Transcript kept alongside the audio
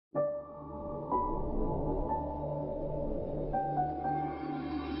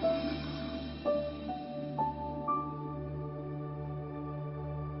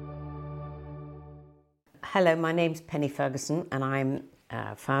Hello, my name's Penny Ferguson and I'm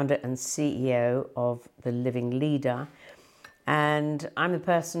founder and CEO of The Living Leader. And I'm the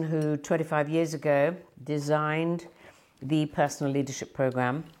person who 25 years ago designed the personal leadership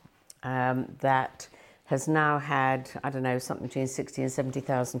program that has now had, something between 60 and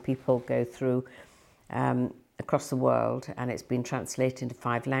 70,000 people go through across the world, and it's been translated into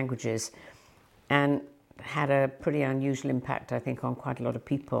 5 languages and had a pretty unusual impact, I think, on quite a lot of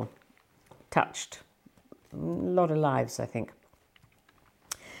people. Touched a lot of lives, I think,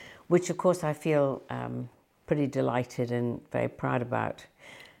 which of course I feel pretty delighted and very proud about.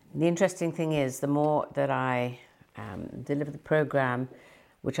 The interesting thing is, the more that I deliver the program,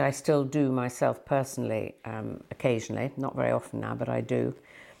 which I still do myself personally, occasionally, not very often now, but I do,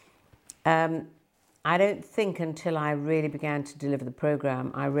 I don't think until I really began to deliver the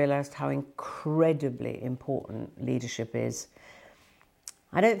program, I realized how incredibly important leadership is.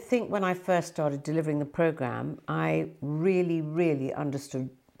 I don't think when I first started delivering the program, I really understood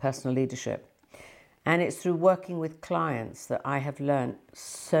personal leadership. And it's through working with clients that I have learned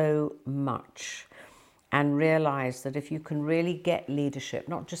so much and realized that if you can really get leadership,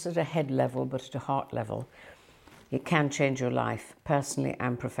 not just at a head level, but at a heart level, it can change your life personally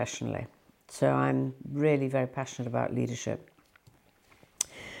and professionally. So I'm really very passionate about leadership.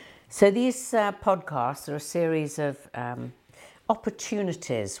 So these podcasts are a series of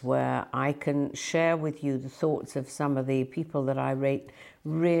opportunities where I can share with you the thoughts of some of the people that I rate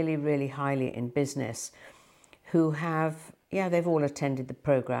really highly in business, who have, they've all attended the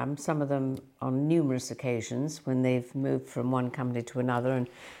program, some of them on numerous occasions when they've moved from one company to another and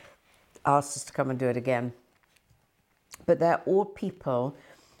asked us to come and do it again. But they're all people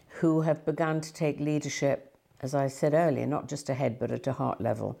who have begun to take leadership, as I said earlier, not just a head but at a heart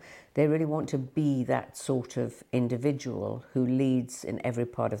level. They really want to be that sort of individual who leads in every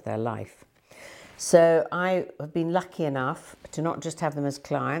part of their life. So I have been lucky enough to not just have them as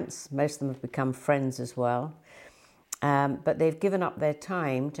clients, most of them have become friends as well, but they've given up their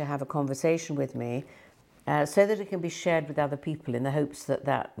time to have a conversation with me so that it can be shared with other people, in the hopes that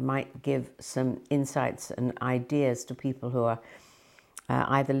that might give some insights and ideas to people who are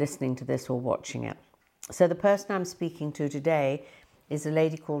either listening to this or watching it. So the person I'm speaking to today is a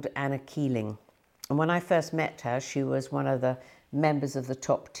lady called Keeling. And when I first met her, she was one of the members of the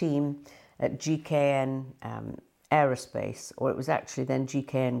top team at GKN Aerospace, or it was actually then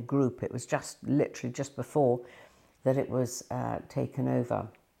GKN Group. It was literally just before that it was taken over.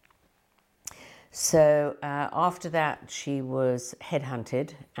 So after that, she was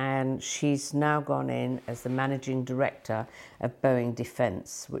headhunted, and she's now gone in as the managing director of Boeing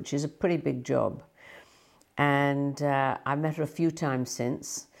Defense, which is a pretty big job. And I've met her a few times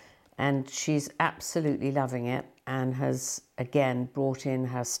since, and she's absolutely loving it and has again brought in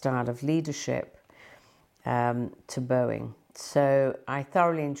her style of leadership to Boeing. So I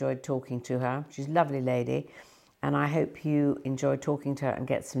thoroughly enjoyed talking to her. She's a lovely lady, and I hope you enjoy talking to her and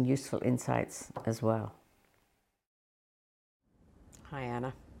get some useful insights as well. Hi,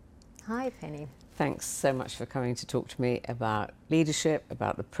 Anna. Hi, Penny. Thanks so much for coming to talk to me about leadership,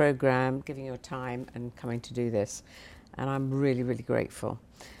 about the program, giving your time and coming to do this. And I'm really grateful.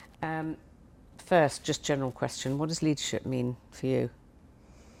 First, just general question, what does leadership mean for you?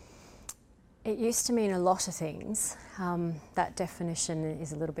 It used to mean a lot of things. That definition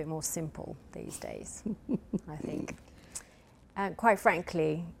is a little bit more simple these days, I think. Quite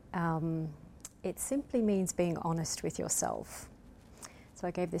frankly, it simply means being honest with yourself. So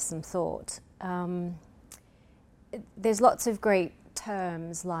I gave this some thought. There's lots of great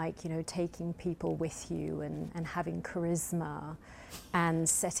terms like, taking people with you and having charisma and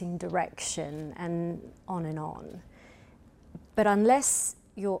setting direction and on and on. But unless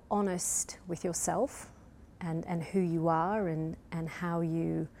you're honest with yourself and who you are and how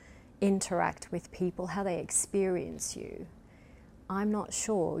you interact with people, how they experience you, I'm not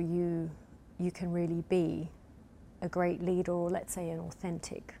sure you can really be a great leader, or let's say an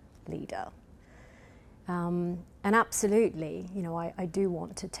authentic leader. And absolutely, I do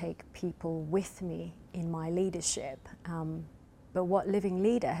want to take people with me in my leadership. But what Living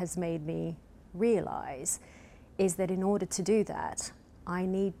Leader has made me realize is that in order to do that, I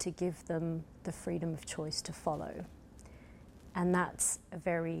need to give them the freedom of choice to follow. And that's a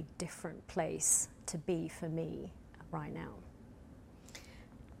very different place to be for me right now.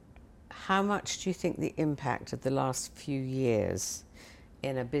 How much do you think the impact of the last few years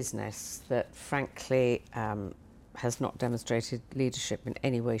in a business that frankly has not demonstrated leadership in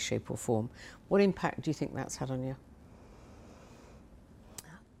any way, shape or form, what impact do you think that's had on you?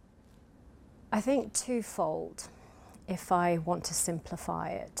 I think twofold. if I want to simplify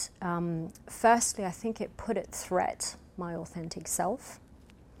it. Firstly, I think it put at threat my authentic self.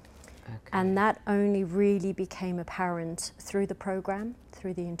 Okay. And that only really became apparent through the program,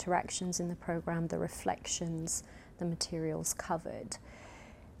 through the interactions in the program, the reflections, the materials covered.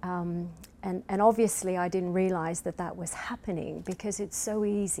 And obviously I didn't realize that that was happening because it's so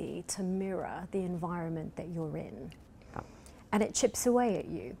easy to mirror the environment that you're in. Yeah. And it chips away at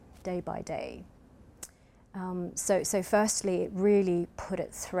you day by day. So firstly, it really put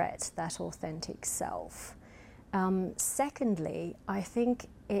at threat that authentic self. Secondly, I think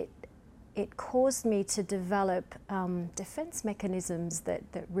it caused me to develop defense mechanisms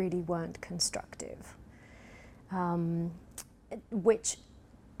that really weren't constructive, which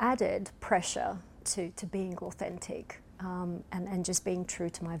added pressure to being authentic and just being true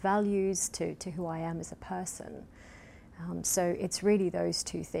to my values, to who I am as a person. So it's really those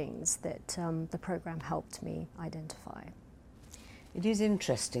two things that the program helped me identify. It is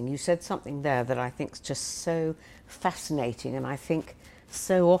interesting. You said something there that I think is just so fascinating, and I think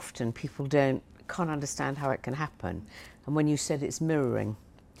so often people can't understand how it can happen. And when you said it's mirroring,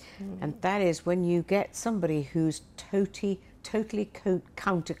 and that is when you get somebody who's totally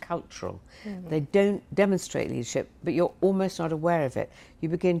countercultural. They don't demonstrate leadership, but you're almost not aware of it. You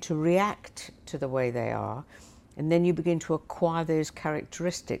begin to react to the way they are, and then you begin to acquire those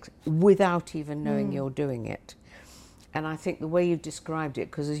characteristics without even knowing you're doing it. And I think the way you've described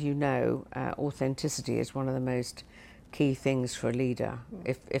it, because as you know, authenticity is one of the most key things for a leader,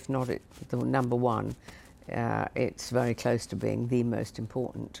 if not the number one. It's very close to being the most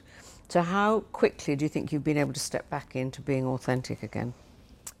important. So how quickly do you think you've been able to step back into being authentic again?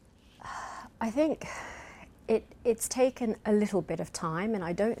 I think it's taken a little bit of time, and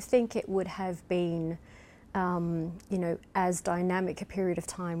I don't think it would have been as dynamic a period of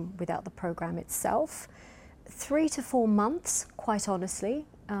time without the program itself. 3 to 4 months, quite honestly,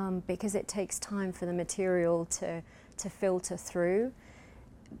 because it takes time for the material to filter through.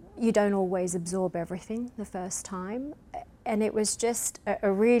 You don't always absorb everything the first time. And it was just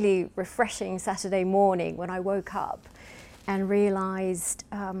a really refreshing Saturday morning when I woke up and realized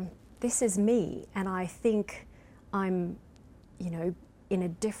this is me, and I think I'm, in a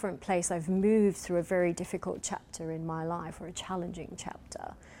different place. I've moved through a very difficult chapter in my life, or a challenging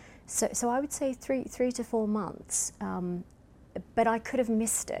chapter. So I would say 3 to 4 months, but I could have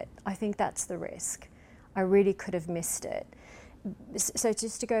missed it. I think that's the risk. I really could have missed it. So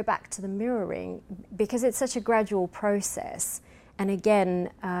just to go back to the mirroring, because it's such a gradual process, and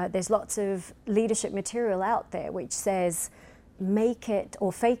again, there's lots of leadership material out there which says, make it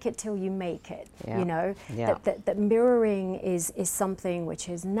or fake it till you make it. That mirroring is something which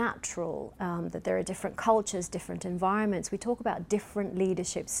is natural, that there are different cultures, different environments. We talk about different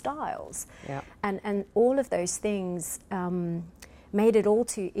leadership styles, and all of those things made it all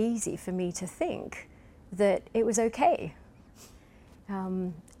too easy for me to think that it was okay.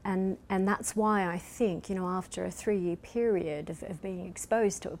 And that's why I think, after a 3-year period of being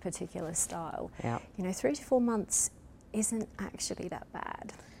exposed to a particular style, 3 to 4 months isn't actually that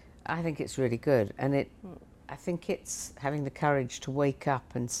bad. I think it's really good, and I think it's having the courage to wake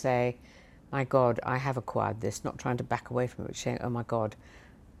up and say, my God, I have acquired this, not trying to back away from it, but saying, oh my God,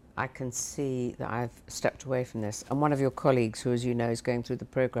 I can see that I've stepped away from this. And one of your colleagues, who, as you know, is going through the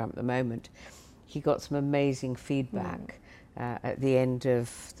program at the moment, he got some amazing feedback at the end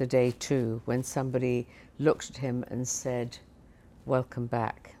of the day 2, when somebody looked at him and said, welcome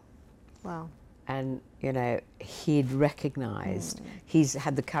back. Wow. And, he'd recognised, he's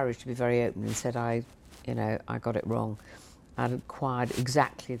had the courage to be very open and said, I got it wrong. I'd acquired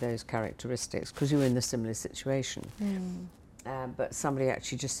exactly those characteristics, because you were in the similar situation. But somebody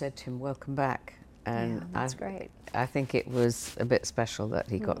actually just said to him, welcome back. And that's great. I think it was a bit special that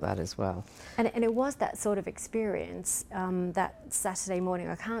he got that as well. And it was that sort of experience, that Saturday morning.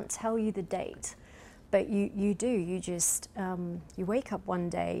 I can't tell you the date, but you do. You just, you wake up one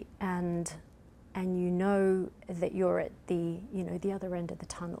day and you know that you're at the other end of the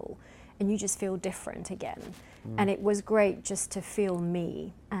tunnel, and you just feel different again. And it was great just to feel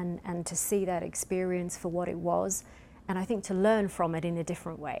me and to see that experience for what it was, and I think to learn from it in a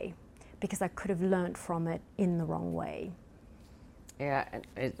different way, because I could have learnt from it in the wrong way. Yeah,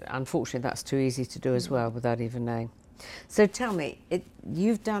 unfortunately that's too easy to do as well without even knowing. So tell me,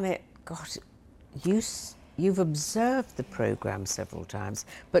 you've done it, gosh, you've observed the programme several times,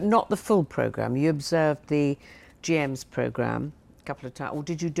 but not the full programme. You observed the GM's programme a couple of times, or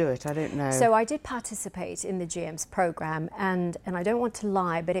did you do it? I don't know. So I did participate in the GM's programme, and I don't want to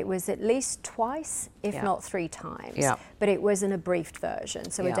lie, but it was at least twice, if not 3 times. But it was in a briefed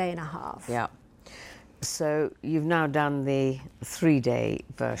version, so a day and a half. So you've now done the 3-day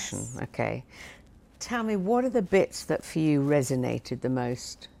version, Yes. okay. Tell me, what are the bits that for you resonated the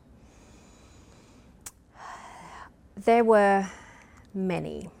most? There were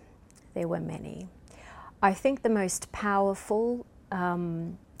many. There were many. I think the most powerful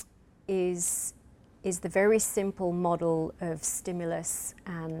is the very simple model of stimulus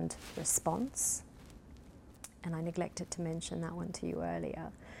and response. And I neglected to mention that one to you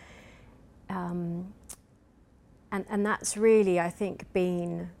earlier. And that's really, I think,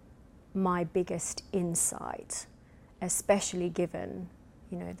 been my biggest insight, especially given,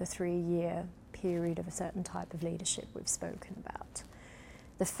 you know, the 3-year period of a certain type of leadership we've spoken about.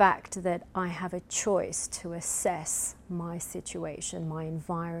 The fact that I have a choice to assess my situation, my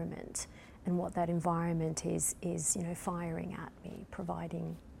environment, and what that environment is you know, firing at me,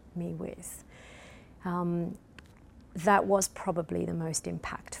 providing me with. That was probably the most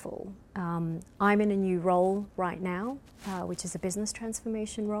impactful. I'm in a new role right now, which is a business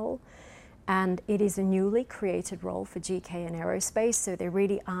transformation role, and it is a newly created role for GK and Aerospace, so there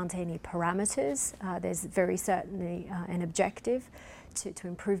really aren't any parameters. There's very certainly an objective to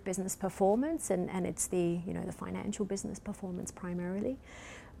improve business performance, and it's the, you know, the financial business performance primarily.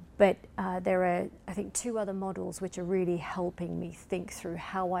 But there are, I think, 2 other models which are really helping me think through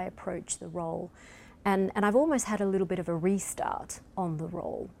how I approach the role. And I've almost had a little bit of a restart on the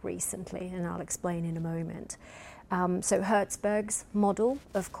role recently, and I'll explain in a moment. So Hertzberg's model,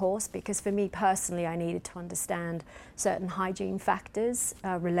 of course, because for me personally, I needed to understand certain hygiene factors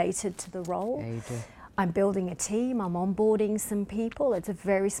related to the role. Yeah, you do. I'm building a team, I'm onboarding some people. It's a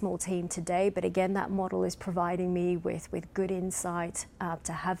very small team today, but again, that model is providing me with good insight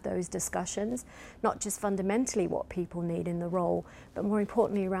to have those discussions, not just fundamentally what people need in the role, but more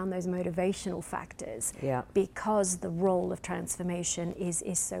importantly around those motivational factors. Yeah. Because the role of transformation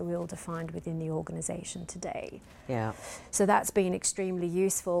is so ill-defined within the organization today. Yeah. So that's been extremely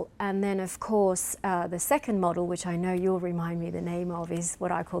useful. And then, of course, the second model, which I know you'll remind me the name of, is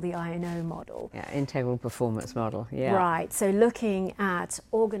what I call the I&O model. Yeah, integral performance model. Yeah. Right. So looking at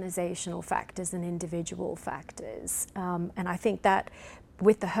organizational factors and individual factors. And I think that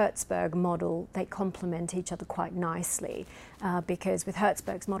with the Hertzberg model, they complement each other quite nicely, because with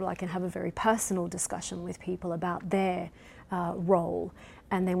Hertzberg's model, I can have a very personal discussion with people about their role.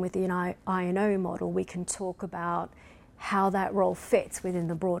 And then with the I&O model, we can talk about how that role fits within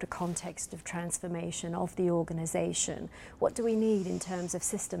the broader context of transformation of the organization. What do we need in terms of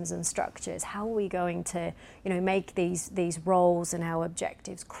systems and structures? How are we going to, you know, make these roles and our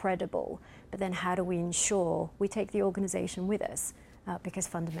objectives credible? But then how do we ensure we take the organization with us? Because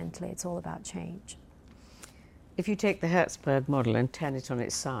fundamentally it's all about change. If you take the Hertzberg model and turn it on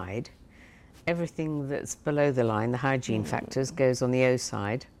its side, everything that's below the line, the hygiene factors, goes on the O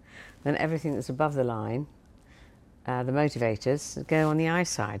side, then everything that's above the line, the motivators, go on the I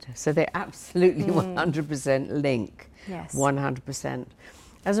side. So they absolutely 100% link. Yes. 100%.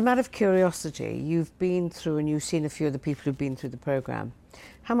 As a matter of curiosity, you've been through and you've seen a few of the people who've been through the programme.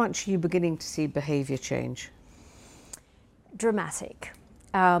 How much are you beginning to see behaviour change? Dramatic.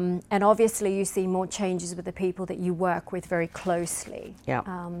 And obviously you see more changes with the people that you work with very closely. Yeah.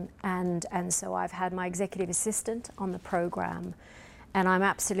 And so I've had my executive assistant on the programme, and I'm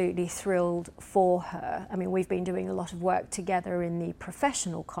absolutely thrilled for her. I mean, we've been doing a lot of work together in the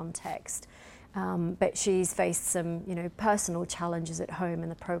professional context, but she's faced some, you know, personal challenges at home,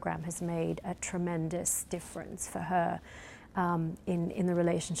 and the programme has made a tremendous difference for her in the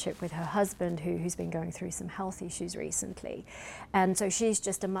relationship with her husband, who's been going through some health issues recently. And so she's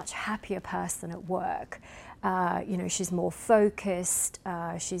just a much happier person at work. You know, she's more focused,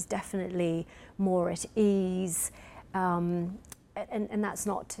 she's definitely more at ease. And that's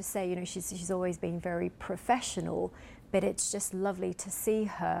not to say, you know, she's always been very professional, but it's just lovely to see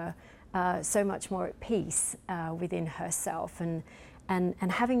her so much more at peace within herself, and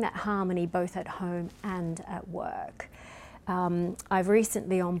having that harmony both at home and at work. I've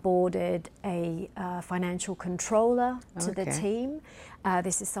recently onboarded a financial controller to the team.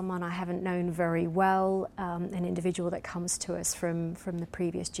 This is someone I haven't known very well, an individual that comes to us from the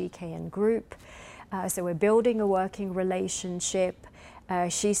previous GKN group. So we're building a working relationship.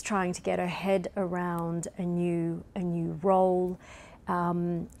 She's trying to get her head around a new role.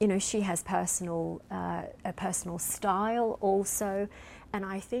 You know, she has a personal style also, and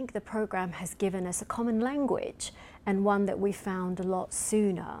I think the program has given us a common language, and one that we found a lot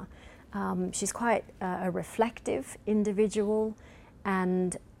sooner. She's quite a reflective individual,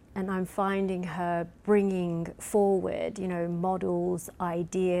 and I'm finding her bringing forward, you know, models,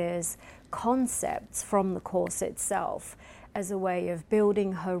 ideas, concepts from the course itself as a way of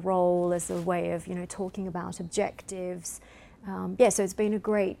building her role, as a way of, talking about objectives. So it's been a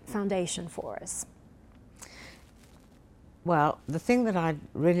great foundation for us. Well, the thing that I'd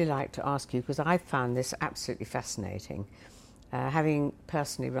really like to ask you, because I found this absolutely fascinating, having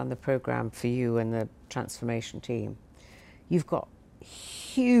personally run the programme for you and the transformation team, you've got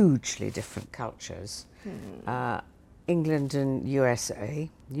hugely different cultures. England and USA,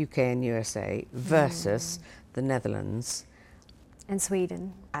 UK and USA versus the Netherlands. And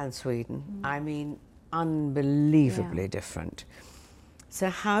Sweden. I mean, unbelievably different. So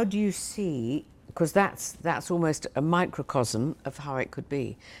how do you see, because that's almost a microcosm of how it could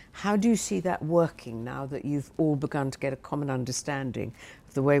be, how do you see that working now that you've all begun to get a common understanding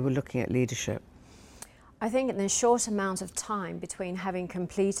of the way we're looking at leadership? I think in the short amount of time between having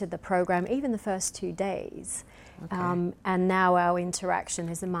completed the program, even the first 2 days, and now our interaction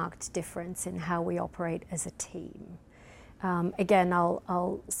is a marked difference in how we operate as a team. Again,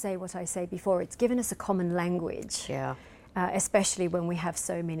 I'll say what I say before, it's given us a common language, especially when we have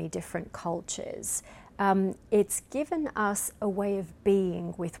so many different cultures. It's given us a way of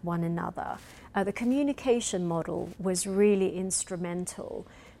being with one another. The communication model was really instrumental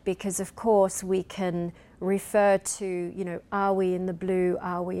because, of course, we can refer to, are we in the blue,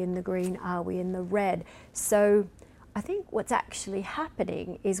 are we in the green, are we in the red? So I think what's actually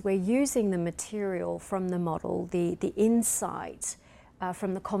happening is we're using the material from the model, the insight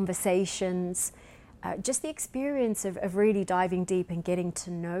from the conversations, just the experience of really diving deep and getting to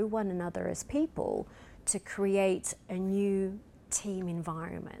know one another as people to create a new team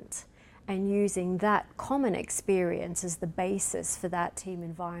environment, and using that common experience as the basis for that team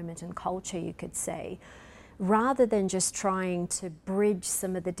environment and culture, you could say, rather than just trying to bridge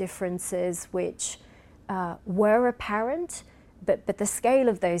some of the differences which were apparent, but the scale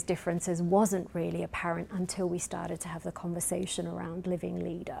of those differences wasn't really apparent until we started to have the conversation around living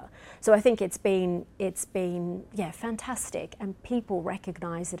leader. So I think it's been fantastic, and people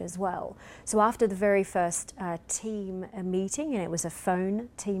recognize it as well. So after the very first team meeting, and it was a phone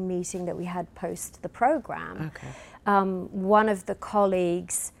team meeting that we had post the program, one of the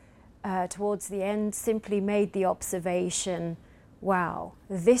colleagues towards the end simply made the observation, wow,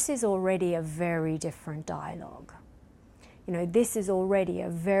 this is already a very different dialogue. This is already a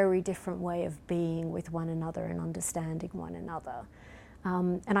very different way of being with one another and understanding one another.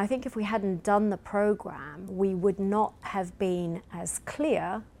 And I think if we hadn't done the program, we would not have been as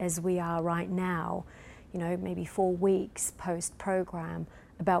clear as we are right now, maybe 4 weeks post-program,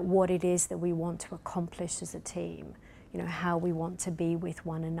 about what it is that we want to accomplish as a team. How we want to be with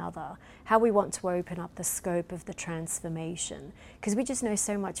one another, how we want to open up the scope of the transformation, because we just know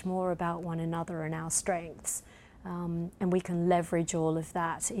so much more about one another and our strengths, and we can leverage all of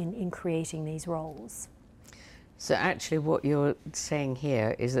that in creating these roles. So actually what you're saying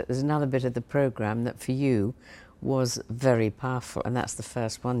here is that there's another bit of the programme that for you was very powerful, and that's the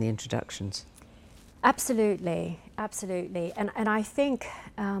first one, the introductions. Absolutely. And I think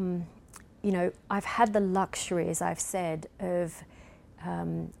I've had the luxury, as I've said, of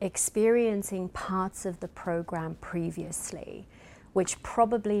experiencing parts of the program previously, which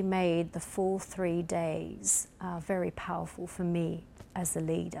probably made the full 3 days very powerful for me as a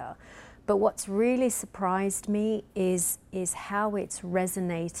leader. But what's really surprised me is how it's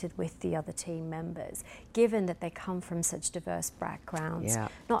resonated with the other team members, given that they come from such diverse backgrounds,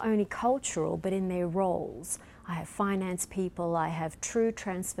 not only cultural, but in their roles. I have finance people, I have true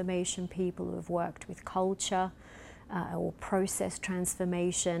transformation people who have worked with culture or process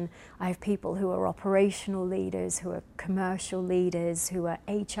transformation. I have people who are operational leaders, who are commercial leaders, who are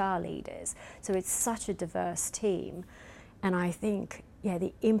HR leaders. So it's such a diverse team. And I think,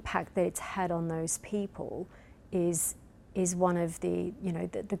 the impact that it's had on those people is one of the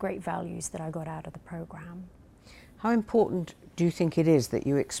great values that I got out of the program. How important do you think it is that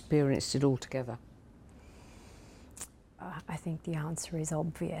you experienced it all together? I think the answer is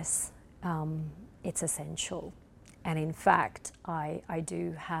obvious. It's essential. And in fact, I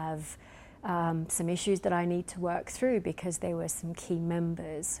do have some issues that I need to work through, because there were some key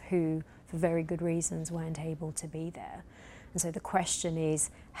members who, for very good reasons, weren't able to be there. And so the question is,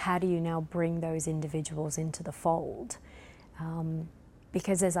 how do you now bring those individuals into the fold?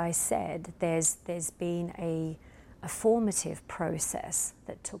 Because as I said, there's been a formative process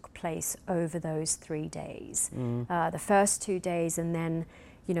that took place over those 3 days. The first 2 days, and then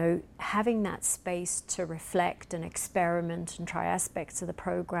having that space to reflect and experiment and try aspects of the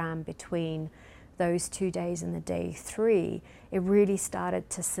program between those 2 days and the day 3, it really started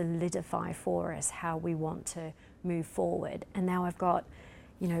to solidify for us how we want to move forward. And now I've got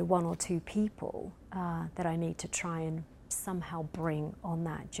 1 or 2 people that I need to try and somehow bring on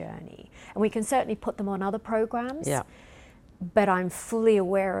that journey. And we can certainly put them on other programs. Yeah. But I'm fully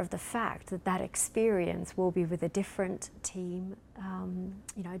aware of the fact that that experience will be with a different team,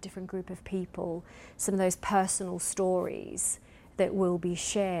 a different group of people. Some of those personal stories that will be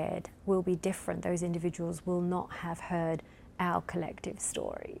shared will be different. Those individuals will not have heard our collective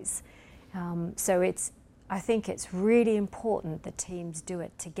stories. I think it's really important that teams do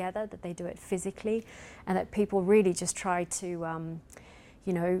it together, that they do it physically, and that people really just try to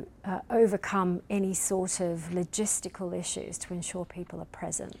overcome any sort of logistical issues to ensure people are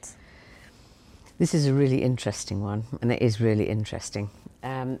present. This is a really interesting one, and it is really interesting.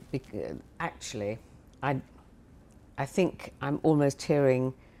 Actually, I think I'm almost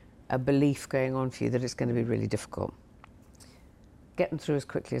hearing a belief going on for you that it's going to be really difficult. Get them through as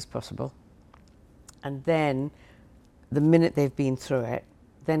quickly as possible, and then the minute they've been through it,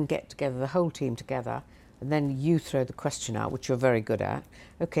 then get together, the whole team together, and then you throw the question out, which you're very good at.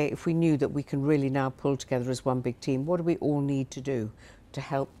 Okay, if we knew that we can really now pull together as one big team, what do we all need to do to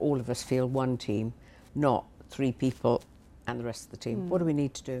help all of us feel one team, not 3 people and the rest of the team? What do we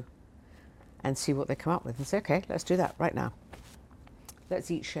need to do? And see what they come up with and say, okay, let's do that right now. Let's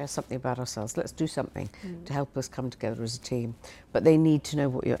each share something about ourselves. Let's do something to help us come together as a team. But they need to know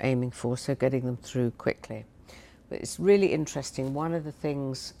what you're aiming for, so getting them through quickly. But it's really interesting. One of the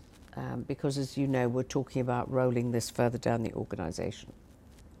things, because as you know, we're talking about rolling this further down the organisation.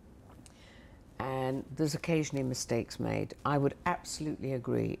 And there's occasionally mistakes made. I would absolutely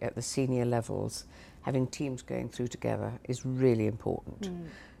agree at the senior levels, having teams going through together is really important.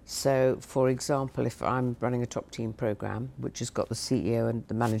 So, for example, if I'm running a top team programme, which has got the CEO and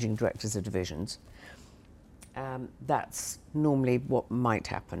the managing directors of divisions, that's normally what might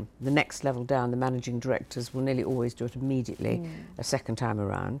happen. The next level down, the managing directors will nearly always do it immediately a second time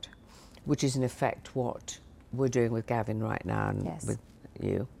around, which is in effect what we're doing with Gavin right now and with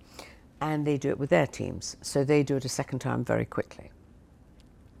you. And they do it with their teams. So they do it a second time very quickly.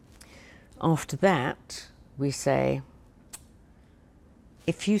 After that, we say,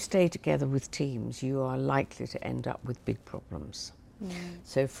 if you stay together with teams, you are likely to end up with big problems.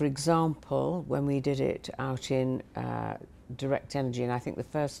 So, for example, when we did it out in Direct Energy, and I think the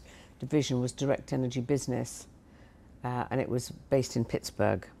first division was Direct Energy Business, and it was based in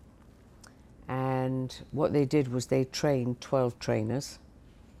Pittsburgh. And what they did was they trained 12 trainers,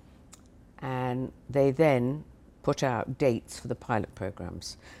 and they then put out dates for the pilot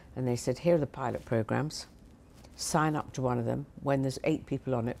programs. And they said, here are the pilot programs. Sign up to one of them. When there's 8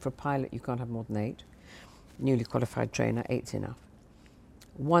 people on it, for a pilot you can't have more than 8. Newly qualified trainer, 8's enough.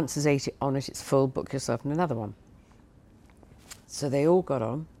 Once there's 8 on it, it's full, book yourself in another one. So they all got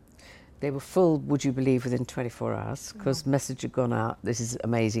on. They were full, would you believe, within 24 hours, because message had gone out, this is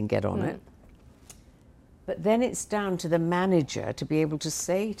amazing, get on it. But then it's down to the manager to be able to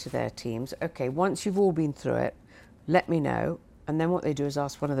say to their teams, okay, once you've all been through it, let me know. And then what they do is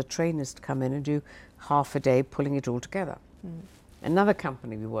ask one of the trainers to come in and do half a day pulling it all together. Another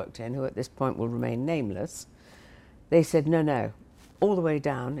company we worked in, who at this point will remain nameless, they said, no, all the way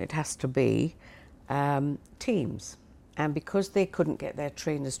down it has to be teams. And because they couldn't get their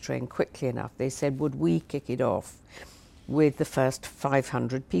trainers trained quickly enough, they said, would we kick it off with the first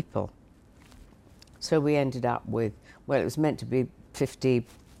 500 people? So we ended up with, well, it was meant to be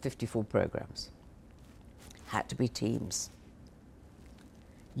 54 programs. Had to be teams.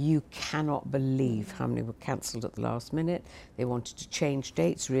 You cannot believe how many were cancelled at the last minute. They wanted to change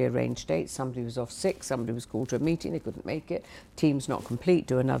dates, rearrange dates. Somebody was off sick, somebody was called to a meeting, they couldn't make it. Team's not complete,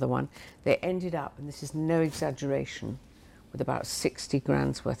 do another one. They ended up, and this is no exaggeration, with about 60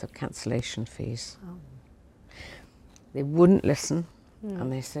 grand's worth of cancellation fees. They wouldn't listen,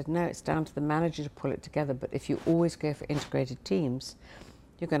 and they said, no, it's down to the manager to pull it together, but if you always go for integrated teams,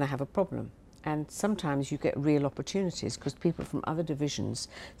 you're going to have a problem. And sometimes you get real opportunities because people from other divisions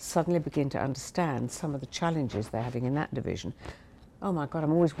suddenly begin to understand some of the challenges they're having in that division. Oh my God,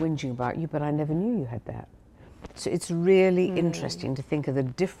 I'm always whinging about you, but I never knew you had that. So it's really interesting to think of the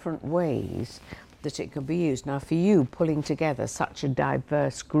different ways that it can be used. Now for you, pulling together such a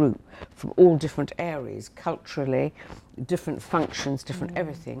diverse group from all different areas, culturally, different functions, different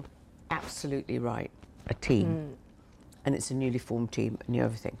everything, absolutely right, a team. And it's a newly formed team and new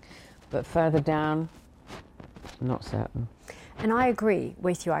everything. But further down, I'm not certain. And I agree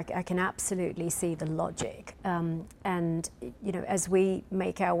with you. I can absolutely see the logic. And, you know, as we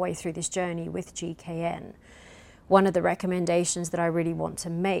make our way through this journey with GKN, one of the recommendations that I really want to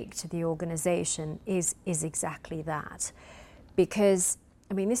make to the organisation is exactly that. Because,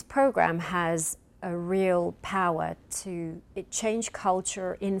 I mean, this programme has a real power to change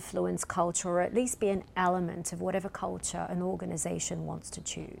culture, influence culture, or at least be an element of whatever culture an organization wants to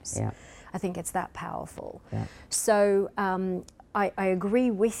choose. Yeah. I think it's that powerful. Yeah. So I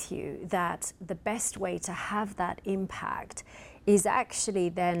agree with you that the best way to have that impact is actually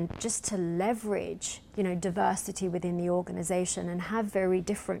then just to leverage, diversity within the organization and have very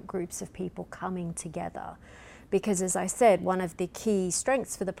different groups of people coming together. Because as I said, one of the key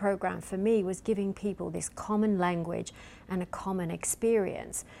strengths for the program for me was giving people this common language and a common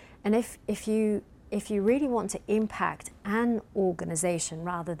experience. And if you really want to impact an organization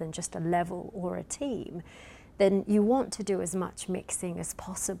rather than just a level or a team, then you want to do as much mixing as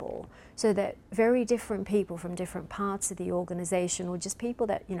possible so that very different people from different parts of the organization, or just people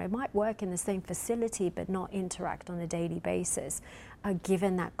that might work in the same facility but not interact on a daily basis, are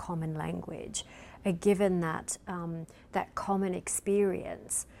given that common language, are given that that common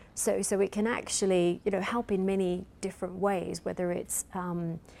experience. So it can actually help in many different ways, whether it's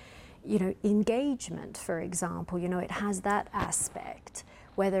engagement, for example, it has that aspect.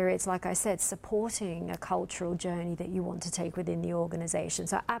 Whether it's, like I said, supporting a cultural journey that you want to take within the organization.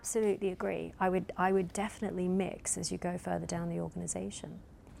 So I absolutely agree. I would definitely mix as you go further down the organization.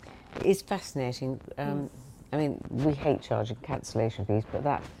 It's fascinating. I mean, we hate charging cancellation fees, but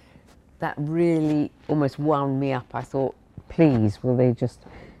that really almost wound me up. I thought, please, will they just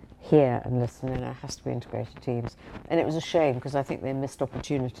hear and listen? And it has to be integrated teams. And it was a shame because I think they missed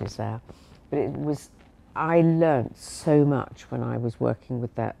opportunities there. But I learnt so much when I was working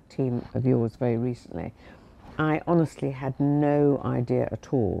with that team of yours very recently. I honestly had no idea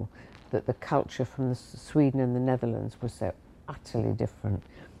at all that the culture from Sweden and the Netherlands was so utterly different.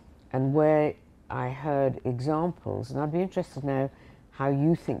 And where I heard examples, and I'd be interested to know how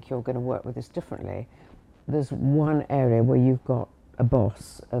you think you're going to work with this differently. There's one area where you've got a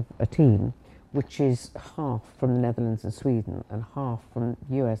boss of a team which is half from the Netherlands and Sweden and half from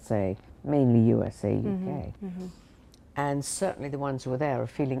USA, mainly USA, UK. Mm-hmm, mm-hmm. And certainly the ones who are there are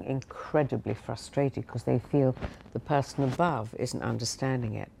feeling incredibly frustrated because they feel the person above isn't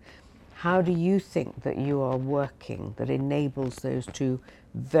understanding it. How do you think that you are working that enables those two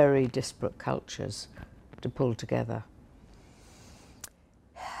very disparate cultures to pull together?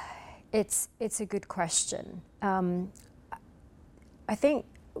 It's a good question. I think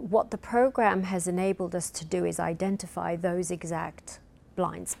what the program has enabled us to do is identify those exact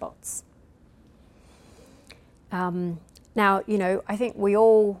blind spots. Now, I think we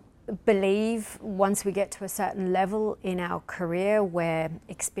all believe once we get to a certain level in our career, we're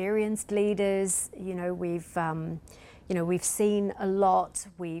experienced leaders. We've seen a lot.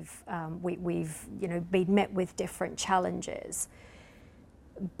 We've been met with different challenges.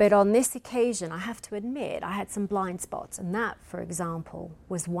 But on this occasion, I have to admit, I had some blind spots, and that, for example,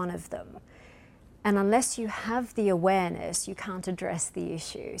 was one of them. And unless you have the awareness, you can't address the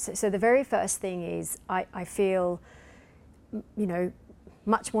issue. So the very first thing is I feel,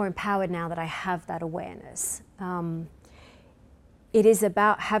 much more empowered now that I have that awareness. It is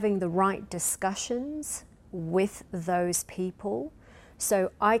about having the right discussions with those people.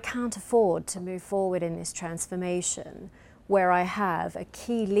 So I can't afford to move forward in this transformation where I have a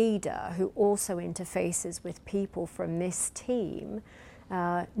key leader who also interfaces with people from this team,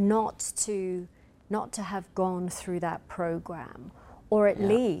 not to have gone through that program, or at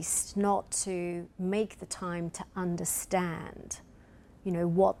least not to make the time to understand,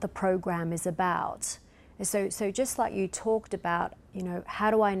 what the program is about. So just like you talked about,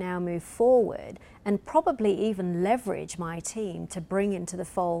 how do I now move forward and probably even leverage my team to bring into the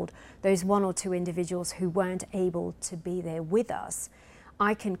fold those one or two individuals who weren't able to be there with us.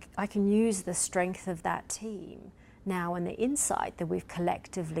 I can use the strength of that team now and the insight that we've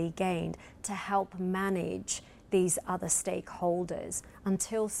collectively gained to help manage these other stakeholders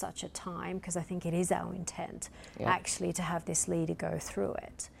until such a time, because I think it is our intent actually to have this leader go through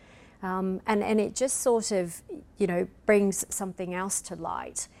it. And it just sort of, brings something else to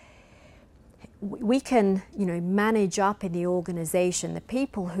light. We can, manage up in the organization the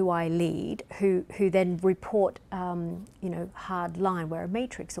people who I lead, who then report, hard line. We're a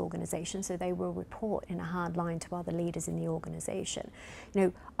matrix organization, so they will report in a hard line to other leaders in the organization.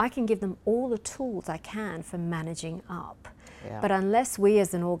 I can give them all the tools I can for managing up. Yeah. But unless we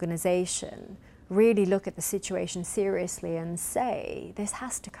as an organization really look at the situation seriously and say, this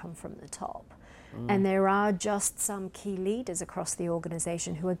has to come from the top. And there are just some key leaders across the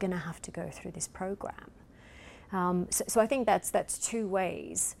organization who are going to have to go through this program. So I think that's two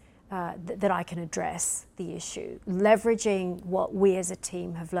ways. that I can address the issue, leveraging what we as a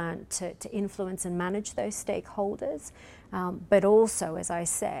team have learned to influence and manage those stakeholders, but also, as I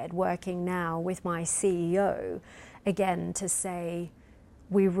said, working now with my CEO, again, to say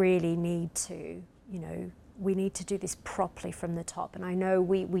we really need to, we need to do this properly from the top. And I know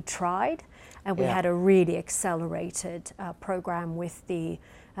we tried, and we had a really accelerated program with the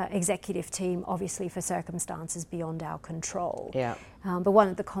executive team, obviously for circumstances beyond our control. Yeah. But one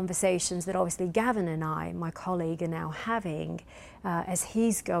of the conversations that obviously Gavin and I, my colleague, are now having as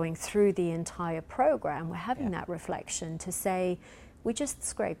he's going through the entire program, we're having that reflection to say, we just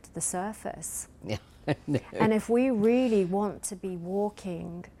scraped the surface. Yeah. And if we really want to be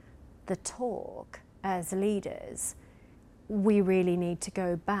walking the talk as leaders, we really need to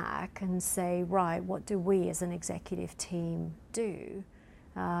go back and say, right, what do we as an executive team do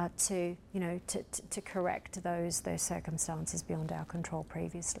to correct those circumstances beyond our control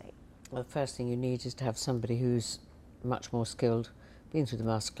previously? Well, the first thing you need is to have somebody who's much more skilled, been through the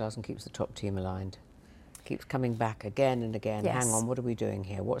masterclass and keeps the top team aligned. Keeps coming back again and again. Yes. Hang on, what are we doing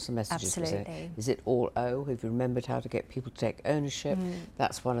here? What's the message? Absolutely. Is it all O? Have you remembered how to get people to take ownership?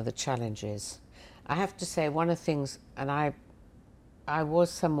 That's one of the challenges. I have to say, one of the things, and I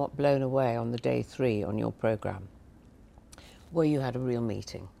was somewhat blown away on the day 3 on your program, where you had a real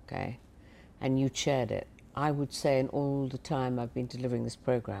meeting, okay, and you chaired it. I would say, in all the time I've been delivering this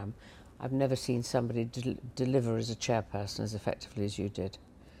program, I've never seen somebody deliver as a chairperson as effectively as you did.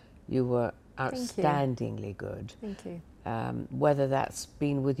 You were outstandingly good. Thank you. Whether that's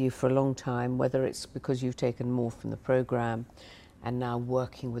been with you for a long time, whether it's because you've taken more from the program and now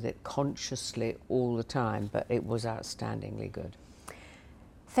working with it consciously all the time, but it was outstandingly good.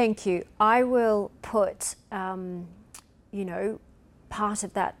 Thank you. I will put, part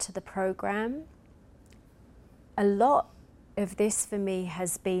of that to the program. A lot of this for me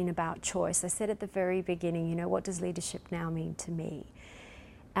has been about choice. I said at the very beginning, what does leadership now mean to me?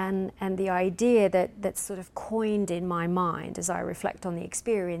 And the idea that's sort of coined in my mind as I reflect on the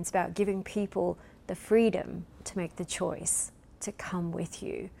experience about giving people the freedom to make the choice to come with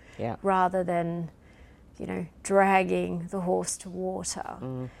you, rather than, dragging the horse to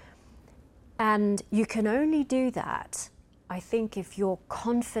water. And you can only do that, I think, if you're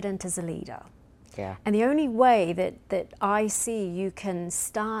confident as a leader. Yeah. And the only way that I see you can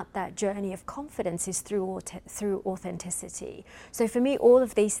start that journey of confidence is through authenticity. So for me, all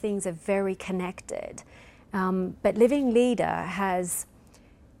of these things are very connected. But Living Leader has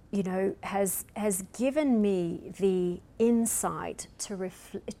given me the insight to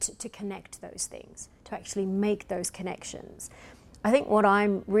connect those things, to actually make those connections. I think what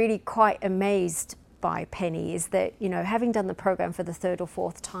I'm really quite amazed by, Penny, is that, having done the program for the 3rd or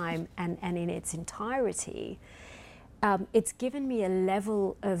 4th time and in its entirety, it's given me a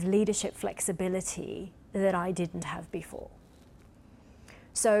level of leadership flexibility that I didn't have before.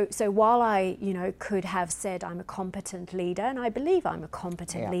 So while I, could have said I'm a competent leader, and I believe I'm a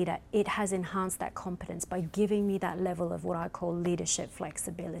competent leader, it has enhanced that competence by giving me that level of what I call leadership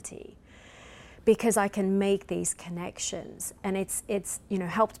flexibility. Because I can make these connections, and it's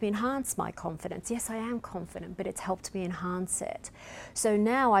helped me enhance my confidence. Yes, I am confident, but it's helped me enhance it. So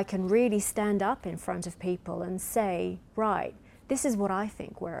now I can really stand up in front of people and say, right, this is what I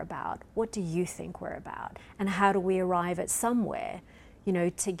think we're about. What do you think we're about? And how do we arrive at somewhere,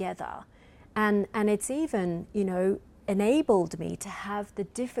 together? And it's even, enabled me to have the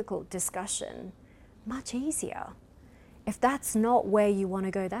difficult discussion much easier. If that's not where you want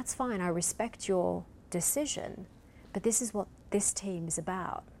to go, that's fine. I respect your decision, but this is what this team is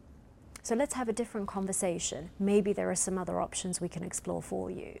about. So let's have a different conversation. Maybe there are some other options we can explore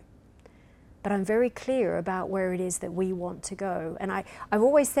for you. But I'm very clear about where it is that we want to go. And I've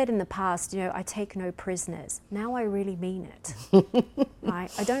always said in the past, I take no prisoners. Now I really mean it.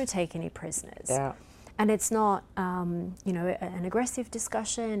 I don't take any prisoners. Yeah. And it's not, an aggressive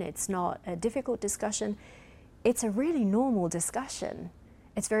discussion. It's not a difficult discussion. It's a really normal discussion.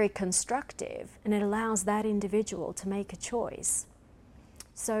 It's very constructive, and it allows that individual to make a choice.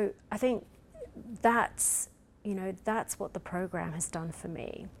 So I think that's what the program has done for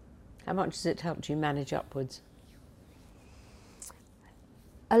me. How much has it helped you manage upwards?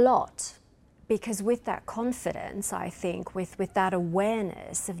 A lot, because with that confidence, I think, with that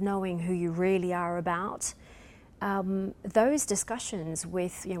awareness of knowing who you really are about, those discussions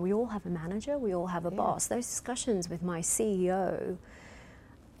with, we all have a manager, we all have a boss. Those discussions with my CEO,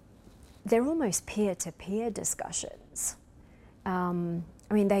 they're almost peer-to-peer discussions.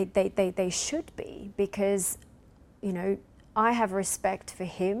 They should be, because, I have respect for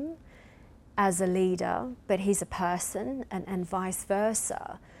him as a leader, but he's a person, and vice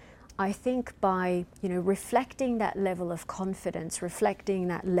versa. I think by, reflecting that level of confidence, reflecting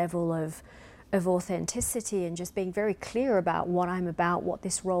that level of authenticity, and just being very clear about what I'm about, what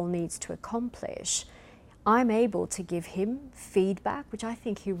this role needs to accomplish, I'm able to give him feedback, which I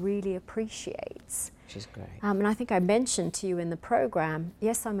think he really appreciates. Which is great. And I think I mentioned to you in the program,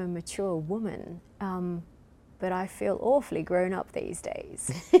 yes, I'm a mature woman, but I feel awfully grown up these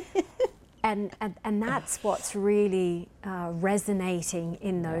days. And that's what's really resonating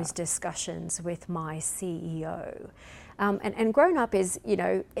in those discussions with my CEO. And grown up is,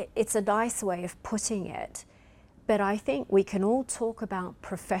 it's a nice way of putting it, but I think we can all talk about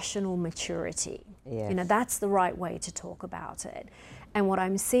professional maturity. Yes. That's the right way to talk about it. And what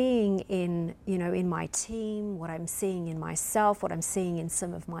I'm seeing in, in my team, what I'm seeing in myself, what I'm seeing in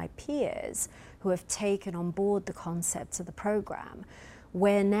some of my peers who have taken on board the concepts of the program,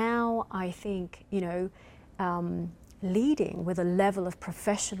 where now I think, leading with a level of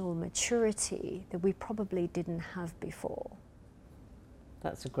professional maturity that we probably didn't have before.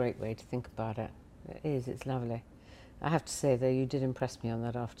 That's a great way to think about it. It is, it's lovely. I have to say, though, you did impress me on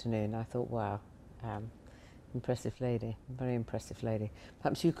that afternoon. I thought, wow, impressive lady, very impressive lady.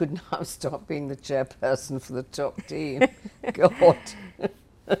 Perhaps you could now stop being the chairperson for the top team. God.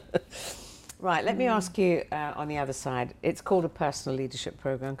 Right, let me ask you on the other side. It's called a personal leadership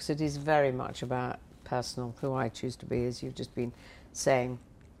program because it is very much about personal, who I choose to be, as you've just been saying.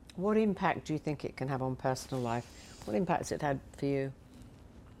 What impact do you think it can have on personal life? What impact has it had for you?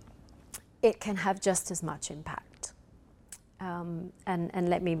 It can have just as much impact. And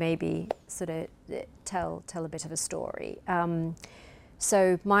let me maybe sort of tell a bit of a story.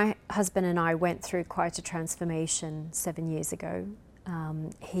 So my husband and I went through quite a transformation 7 years ago.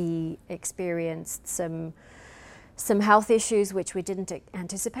 He experienced some health issues which we didn't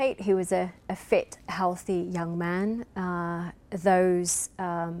anticipate. He was a fit, healthy young man. Those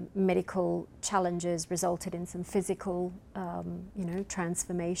medical challenges resulted in some physical,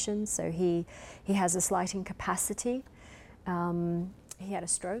 transformations. So he has a slight incapacity. He had a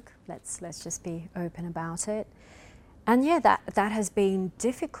stroke. Let's just be open about it. And yeah, that has been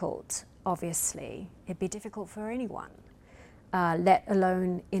difficult. Obviously, it'd be difficult for anyone. Let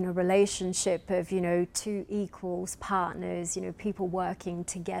alone in a relationship of, two equals, partners, people working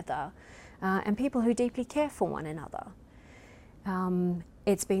together, and people who deeply care for one another.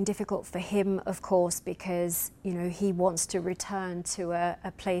 It's been difficult for him, of course, because, he wants to return to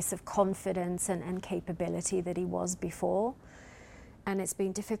a place of confidence and capability that he was before. And it's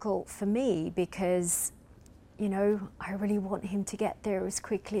been difficult for me because, I really want him to get there as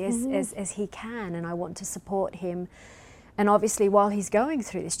quickly as he can, and I want to support him. And obviously, while he's going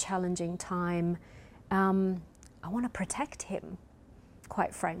through this challenging time, I want to protect him,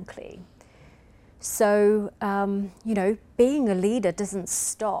 quite frankly. So, being a leader doesn't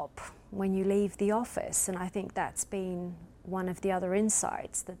stop when you leave the office. And I think that's been one of the other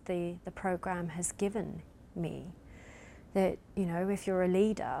insights that the program has given me. That, if you're a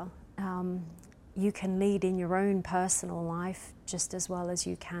leader, you can lead in your own personal life just as well as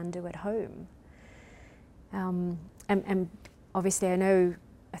you can do at home. And obviously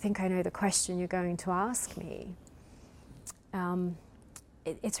I think I know the question you're going to ask me.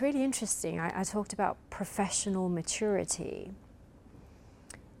 It's really interesting. I talked about professional maturity.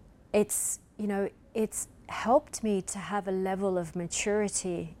 It's helped me to have a level of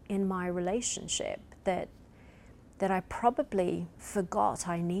maturity in my relationship that I probably forgot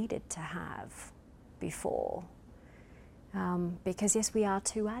I needed to have before. Because yes, we are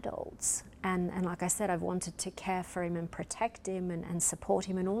two adults, and like I said, I've wanted to care for him and protect him and support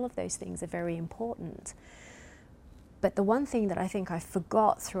him, and all of those things are very important. But the one thing that I think I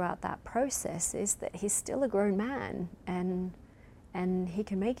forgot throughout that process is that he's still a grown man, and he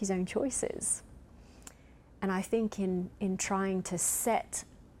can make his own choices. And I think in trying to set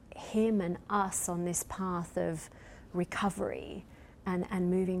him and us on this path of recovery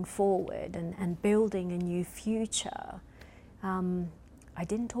and moving forward and building a new future, I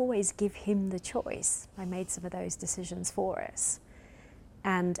didn't always give him the choice. I made some of those decisions for us.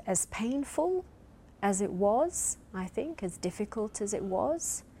 And as painful as it was, I think, as difficult as it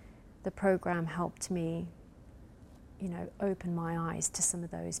was, the program helped me, open my eyes to some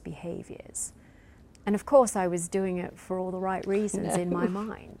of those behaviors. And of course, I was doing it for all the right reasons in my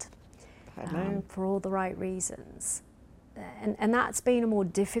mind. For all the right reasons. And that's been a more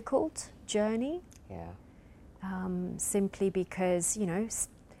difficult journey. Yeah. Simply because,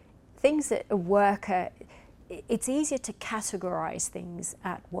 things at work it's easier to categorize things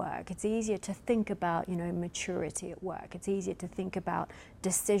at work. It's easier to think about, maturity at work. It's easier to think about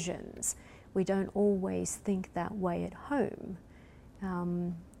decisions. We don't always think that way at home.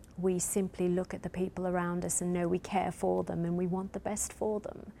 we simply look at the people around us and know we care for them and we want the best for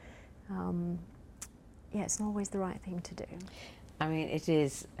them. Yeah, it's not always the right thing to do. I mean, it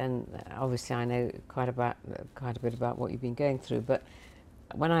is, and obviously I know quite a bit about what you've been going through, but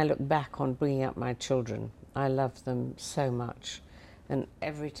when I look back on bringing up my children, I love them so much. And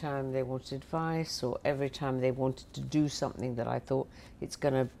every time they wanted advice, or every time they wanted to do something that I thought it's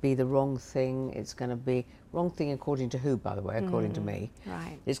going to be the wrong thing, it's going to be wrong thing according to who, by the way, according to me.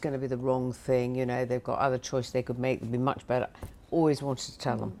 Right. It's going to be the wrong thing, you know, they've got other choices they could make, would be much better. Always wanted to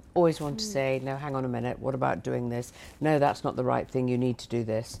tell them, always wanted to say, no, hang on a minute, what about doing this? No, that's not the right thing, you need to do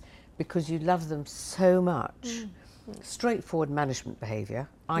this. Because you love them so much. Straightforward management behaviour.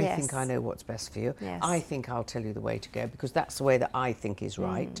 I Yes. think I know what's best for you. Yes. I think I'll tell you the way to go because that's the way that I think is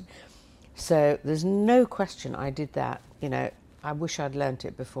right. So there's no question I did that. You know, I wish I'd learnt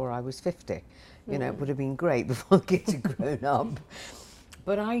it before I was 50. You know, it would have been great before the kids had grown up.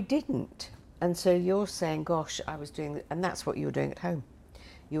 But I didn't. And so you're saying, gosh, I was doing, and that's what you were doing at home.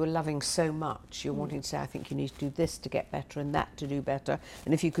 You were loving so much. You're wanting to say, I think you need to do this to get better and that to do better.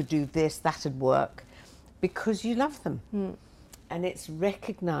 And if you could do this, that'd work. Because you love them. And it's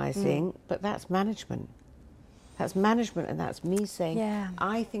recognising, but that's management. That's management, and that's me saying, Yeah.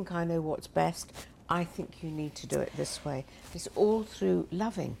 I think I know what's best. I think you need to do it this way. It's all through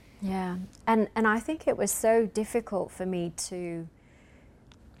loving. Yeah, and I think it was so difficult for me to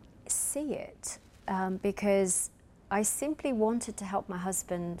see it because I simply wanted to help my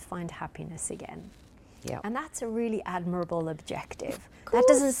husband find happiness again. Yeah. And that's a really admirable objective. That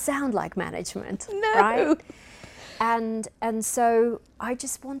doesn't sound like management, No. right? And so I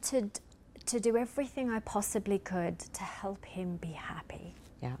just wanted to do everything I possibly could to help him be happy.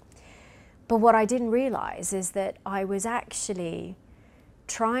 Yeah. But what I didn't realize is that I was actually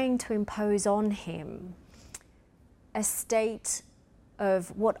trying to impose on him a state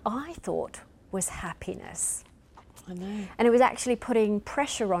of what I thought was happiness. I know. And it was actually putting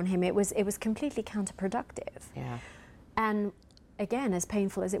pressure on him. It was completely counterproductive. Yeah. And again, as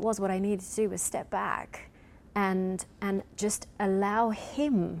painful as it was, what I needed to do was step back and just allow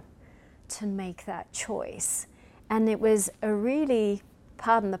him to make that choice. And it was a really,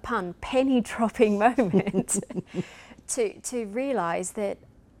 pardon the pun, penny-dropping moment to realize that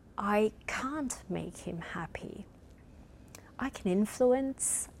I can't make him happy. I can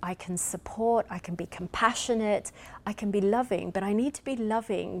influence, I can support, I can be compassionate, I can be loving, but I need to be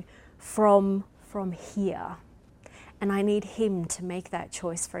loving from here. And I need him to make that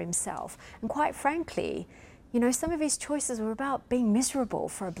choice for himself. And quite frankly, you know, some of his choices were about being miserable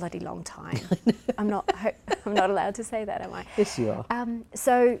for a bloody long time. I'm not allowed to say that, am I? Yes, you are.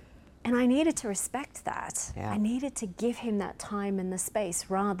 And I needed to respect that. Yeah. I needed to give him that time and the space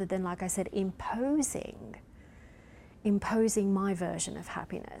rather than, like I said, imposing my version of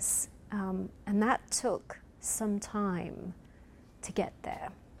happiness. And that took some time to get there.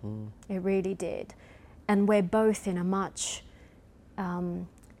 It really did. And we're both in a much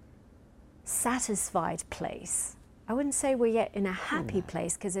satisfied place. I wouldn't say we're yet in a happy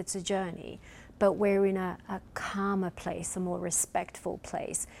place because it's a journey, but we're in a calmer place, a more respectful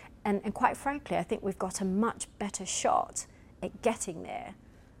place. And quite frankly, I think we've got a much better shot at getting there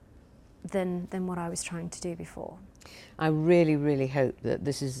than what I was trying to do before. I really, really hope that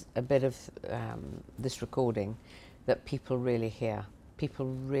this is a bit of this recording that people really hear.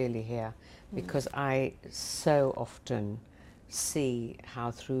 Because I so often see how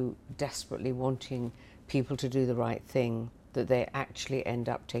through desperately wanting people to do the right thing that they actually end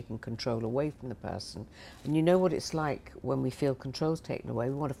up taking control away from the person. And you know what it's like when we feel control's taken away.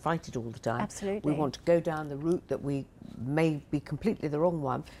 We want to fight it all the time. Absolutely. We want to go down the route that we may be completely the wrong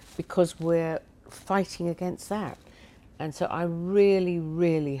one because we're fighting against that. And so I really,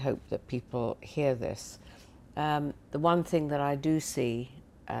 really hope that people hear this. The one thing that I do see,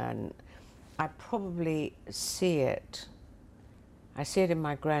 and I probably see it, I see it in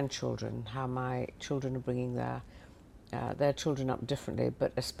my grandchildren, how my children are bringing their children up differently,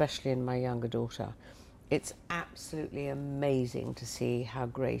 but especially in my younger daughter. It's absolutely amazing to see how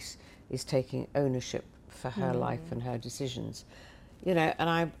Grace is taking ownership for her life and her decisions. You know, and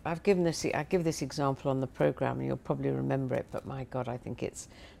I give this example on the programme, and you'll probably remember it, but my God, I think it's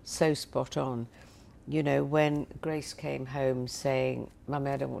so spot on. You know, when Grace came home saying,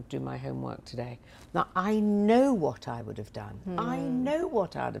 Mummy, I don't want to do my homework today. Now, I know what I would have done. I know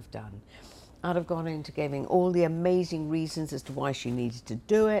what I'd have done. I'd have gone into giving all the amazing reasons as to why she needed to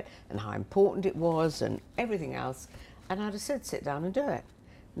do it and how important it was and everything else. And I'd have said, sit down and do it.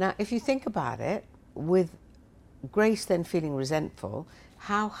 Now, if you think about it, with Grace then feeling resentful,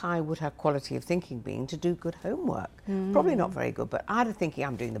 how high would her quality of thinking be to do good homework? Probably not very good, but I'd be thinking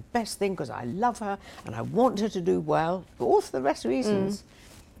I'm doing the best thing because I love her and I want her to do well, but all for the rest of the reasons.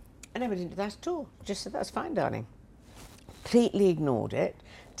 And Emma didn't do that at all. Just said, that's fine, darling. Completely ignored it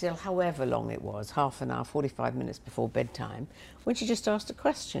till however long it was, half an hour, 45 minutes before bedtime, when she just asked a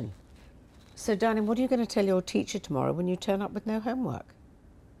question. So, darling, what are you going to tell your teacher tomorrow when you turn up with no homework?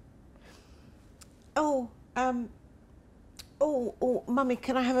 Oh, Mummy,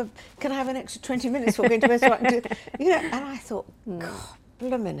 can I have an extra 20 minutes before going to bed so I can do, and I thought, God,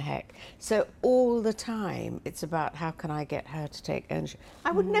 bloomin' heck. So all the time it's about how can I get her to take ownership.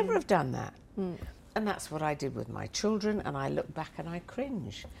 I would never have done that. And that's what I did with my children, and I look back and I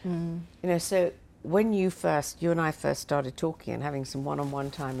cringe. So when you and I first started talking and having some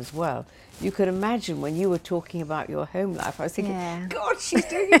one-on-one time as well, you could imagine when you were talking about your home life, I was thinking, God, she's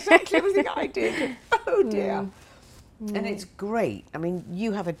doing exactly everything I did. Oh dear. And it's great. I mean,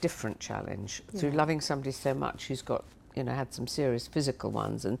 you have a different challenge through loving somebody so much who's got, had some serious physical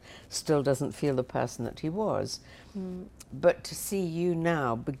ones and still doesn't feel the person that he was. But to see you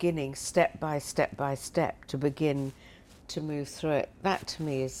now beginning step by step by step to begin to move through it, that to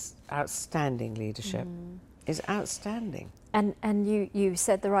me is outstanding leadership. Is outstanding. And you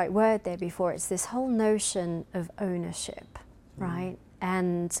said the right word there before. It's this whole notion of ownership, right?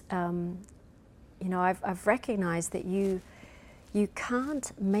 And I've recognized that you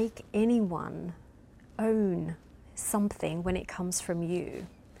can't make anyone own something when it comes from you.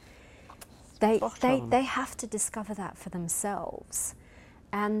 They have to discover that for themselves.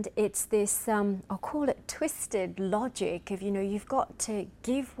 And it's this, I'll call it twisted logic of, you've got to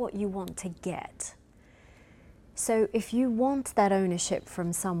give what you want to get. So if you want that ownership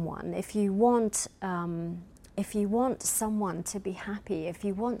from someone, if you want someone to be happy, if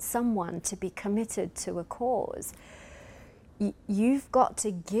you want someone to be committed to a cause, you've got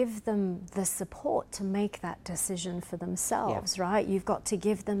to give them the support to make that decision for themselves, right? You've got to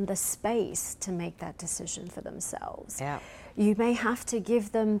give them the space to make that decision for themselves. Yeah. You may have to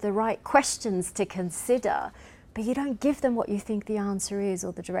give them the right questions to consider, but you don't give them what you think the answer is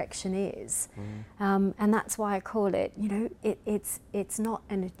or the direction is. And that's why I call it, it's not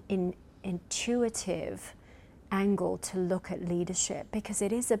an intuitive angle to look at leadership, because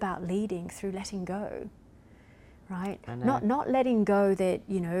it is about leading through letting go, right? Not letting go that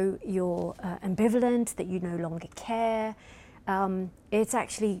you're ambivalent, that you no longer care. It's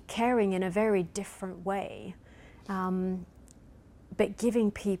actually caring in a very different way, but giving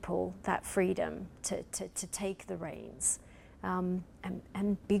people that freedom to take the reins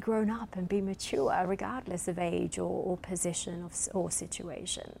and be grown up and be mature, regardless of age or position or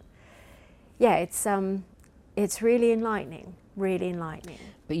situation. Yeah, it's really enlightening, really enlightening.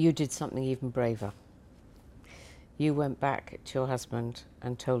 But you did something even braver. You went back to your husband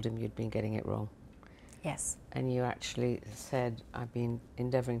and told him you'd been getting it wrong. Yes. And you actually said, I've been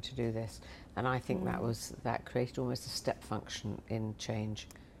endeavouring to do this. And I think that created almost a step function in change.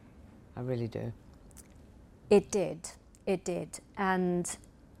 I really do. It did. And,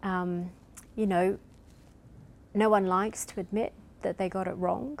 no one likes to admit that they got it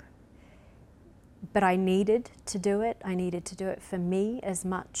wrong. But I needed to do it. I needed to do it for me as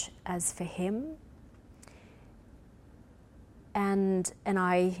much as for him. And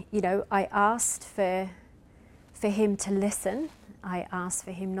I asked for him to listen. I asked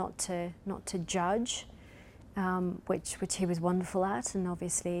for him not to judge, which he was wonderful at. And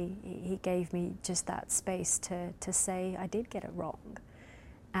obviously he gave me just that space to say I did get it wrong.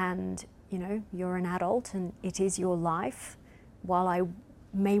 And you're an adult and it is your life. While I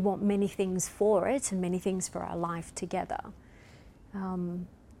may want many things for it and many things for our life together,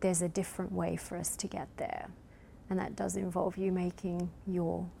 there's a different way for us to get there. And that does involve you making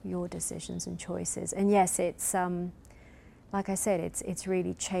your decisions and choices. And yes, it's like I said, it's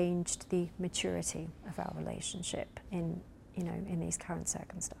really changed the maturity of our relationship in these current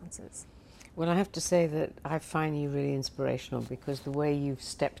circumstances. Well, I have to say that I find you really inspirational, because the way you've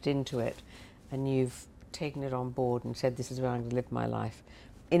stepped into it and you've taken it on board and said, this is where I'm going to live my life,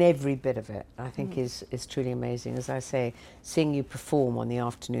 in every bit of it, I think is truly amazing. As I say, seeing you perform on the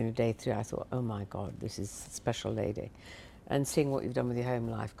afternoon of day 3, I thought, oh my God, this is a special lady. And seeing what you've done with your home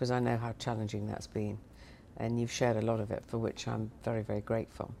life, because I know how challenging that's been. And you've shared a lot of it, for which I'm very, very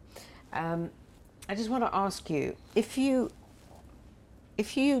grateful. I just want to ask you, if you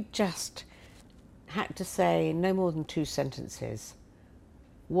just had to say no more than 2 sentences,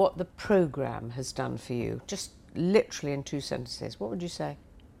 what the programme has done for you, just literally in 2 sentences, what would you say?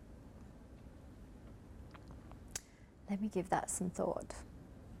 Let me give that some thought.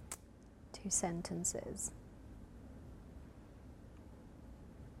 2 sentences.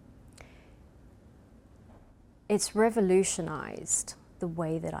 It's revolutionized the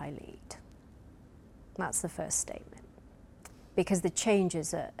way that I lead. That's the first statement. Because the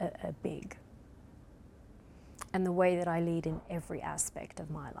changes are big. And the way that I lead in every aspect of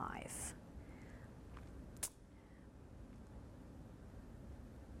my life.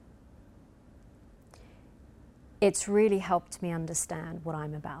 It's really helped me understand what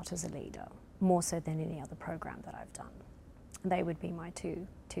I'm about as a leader, more so than any other program that I've done. They would be my two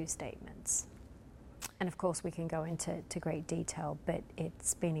statements. And of course we can go into great detail, but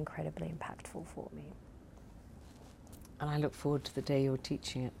it's been incredibly impactful for me. And I look forward to the day you're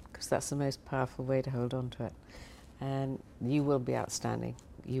teaching it, because that's the most powerful way to hold on to it. And you will be outstanding.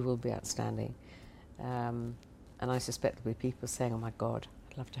 You will be outstanding. And I suspect there'll be people saying, oh my God,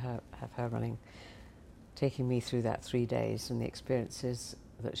 I'd love to have her running, taking me through that 3 days, and the experiences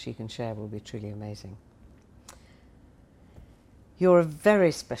that she can share will be truly amazing. You're a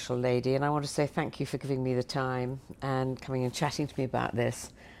very special lady, and I want to say thank you for giving me the time and coming and chatting to me about this.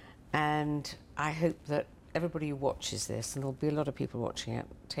 And I hope that everybody who watches this, and there'll be a lot of people watching it,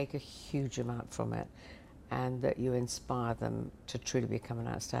 take a huge amount from it, and that you inspire them to truly become an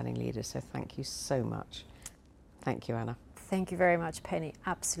outstanding leader. So thank you so much. Thank you, Anna. Thank you very much, Penny.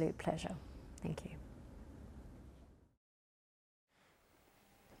 Absolute pleasure. Thank you.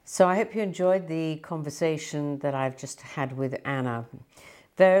 So I hope you enjoyed the conversation that I've just had with Anna.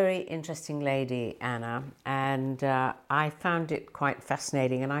 Very interesting lady, Anna, and I found it quite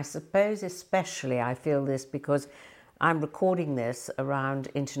fascinating. And I suppose especially I feel this because I'm recording this around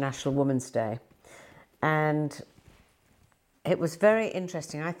International Women's Day. And it was very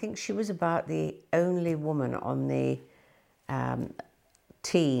interesting. I think she was about the only woman on the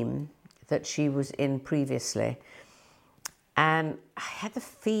team that she was in previously. And I had the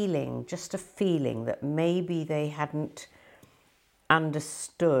feeling, just a feeling, that maybe they hadn't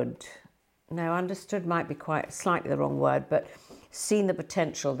understood. No, understood might be quite slightly the wrong word, but seen the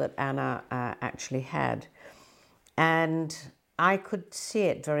potential that Anna actually had. And I could see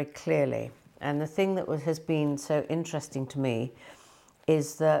it very clearly. And the thing that has been so interesting to me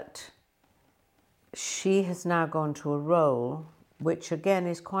is that she has now gone to a role which again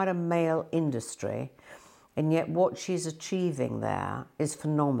is quite a male industry, and yet what she's achieving there is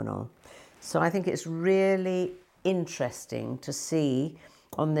phenomenal. So I think it's really interesting to see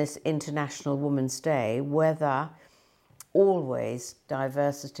on this International Women's Day whether always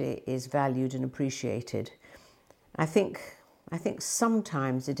diversity is valued and appreciated. I think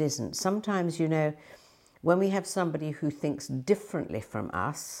sometimes it isn't. Sometimes, you know, when we have somebody who thinks differently from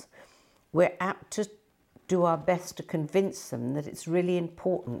us, we're apt to do our best to convince them that it's really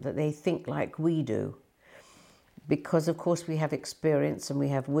important that they think like we do. Because, of course, we have experience and we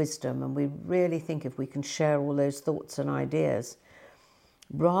have wisdom, and we really think if we can share all those thoughts and ideas,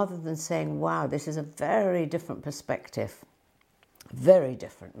 rather than saying, wow, this is a very different perspective, very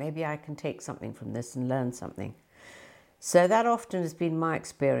different. Maybe I can take something from this and learn something. So that often has been my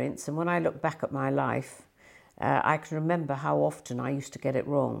experience. And when I look back at my life, I can remember how often I used to get it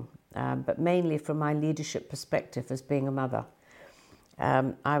wrong, but mainly from my leadership perspective as being a mother.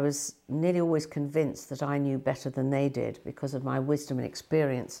 I was nearly always convinced that I knew better than they did because of my wisdom and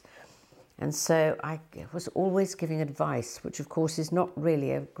experience. And so I was always giving advice, which of course is not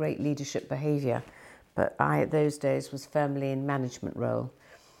really a great leadership behaviour, but I, at those days, was firmly in management role.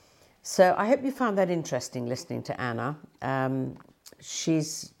 So I hope you found that interesting listening to Anna.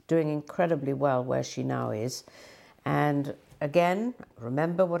 She's doing incredibly well where she now is. And again,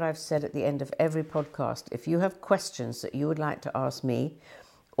 remember what I've said at the end of every podcast. If you have questions that you would like to ask me,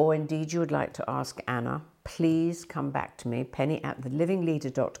 or indeed you would like to ask Anna, please come back to me,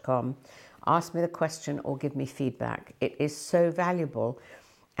 penny@thelivingleader.com. Ask me the question or give me feedback. It is so valuable,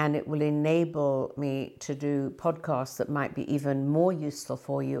 and it will enable me to do podcasts that might be even more useful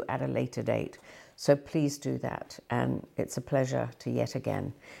for you at a later date. So please do that. And it's a pleasure to yet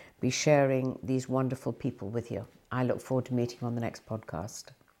again be sharing these wonderful people with you. I look forward to meeting you on the next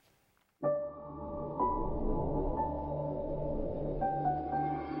podcast.